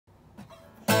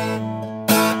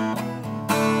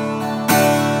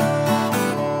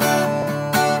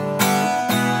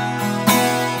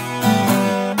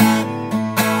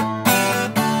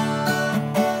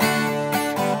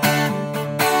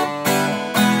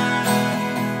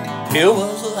It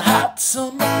was a hot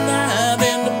summer night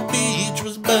and the beach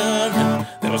was burning.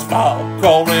 There was fog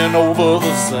crawling over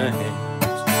the sands.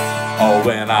 Oh,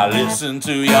 when I listen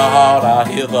to your heart,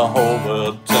 I hear the whole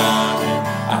world turning.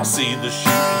 I see the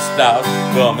shooting stars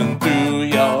coming through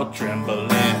your trembling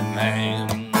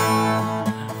hand.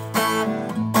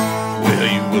 Well,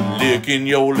 you were licking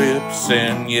your lips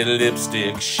and your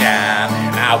lipstick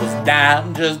shining. I was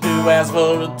dying just to ask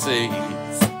for a taste.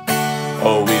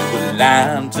 Oh, we were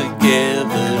lying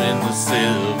together in the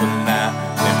silver night,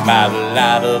 and by the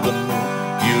light of the moon,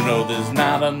 you know there's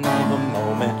not another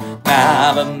moment,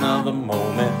 not another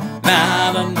moment,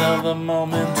 not another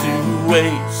moment to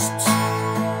waste.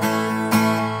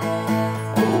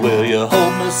 Oh, well, you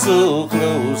hold me so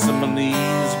close and my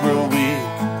knees grow weak.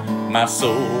 My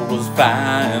soul was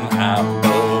flying high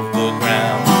above the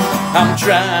ground. I'm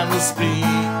trying to speak,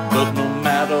 but no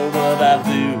matter what I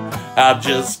do, I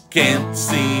just can't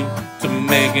seem to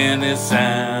make any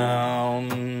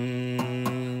sound.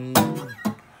 And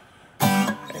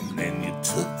then you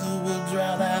took the words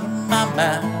right out of my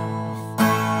mouth.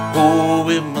 Oh,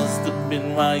 it must have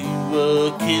been while you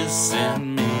were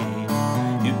kissing me.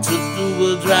 You took the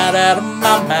words right out of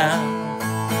my mouth.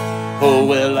 Oh,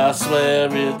 well, I swear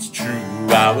it's true.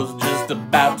 I was just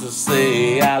about to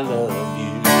say I love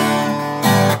you.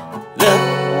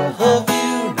 Love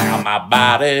you. Now my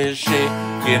body's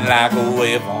shaking like a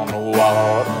wave on the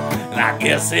water, and I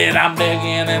guess that I'm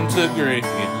beginning to grin.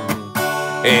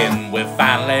 And we're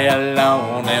finally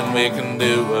alone and we can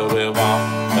do what we want.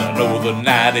 I know the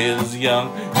night is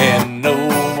young and no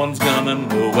one's gonna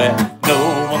know where.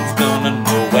 No one's gonna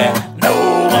know where. No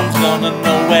one's gonna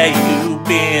know where you've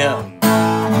been.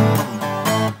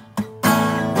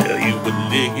 Well, you were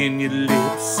licking your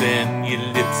lips and your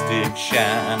lipstick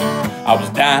shining. I was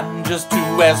dying just to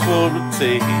ask for a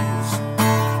taste.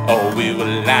 Oh, we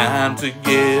were lying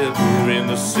together in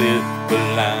the silver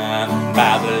line,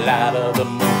 by the light of the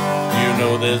moon. You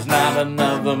know there's not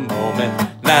another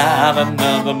moment, not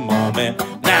another moment,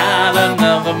 not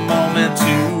another moment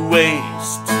to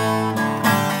waste.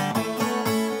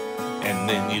 And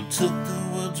then you took the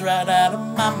words right out of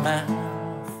my mouth.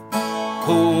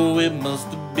 Oh, it must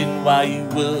have been while you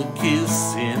were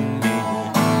kissing me.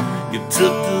 You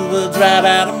took the words right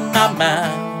out of my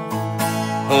mouth.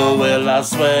 Oh, well, I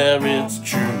swear it's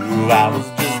true. I was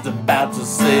just about to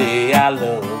say I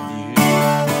love you.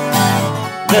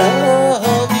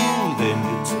 Love you. Then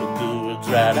you took the words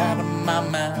right out of my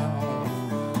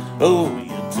mouth. Oh,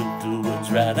 you took the words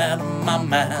right out of my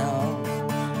mouth.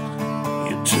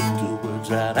 You took the words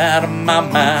right out of my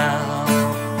mouth.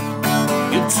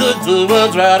 You took the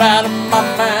words right out of my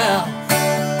mouth.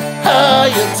 Oh,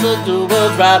 you took the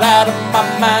words right out of my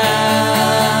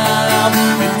mouth.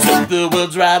 You took the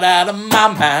words right out of my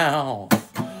mouth.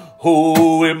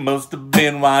 Oh, it must have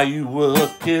been while you were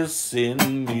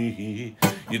kissing me.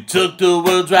 You took the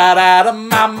words right out of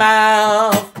my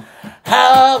mouth.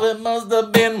 Oh, it must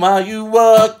have been while you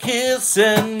were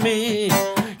kissing me.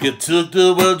 You took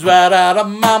the words right out of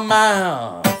my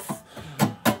mouth.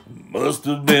 Must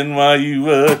have been while you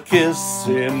were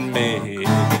kissing me.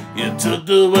 You took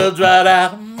the words right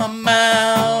out of my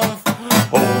mouth.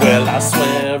 Oh, well, I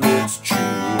swear it's true.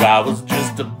 I was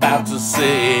just about to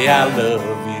say I love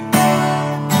you.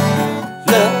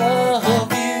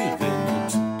 Love you. Then you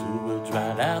took the words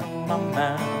right out of my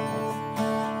mouth.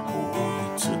 Oh, you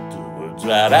took the words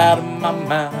right out of my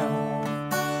mouth.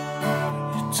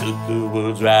 You took the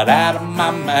words right out of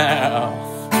my mouth.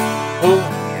 Oh,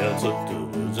 you took the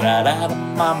words right out of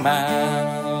my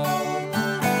mouth.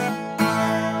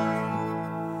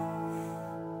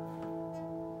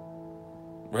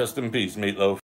 Rest in peace, Meatloaf.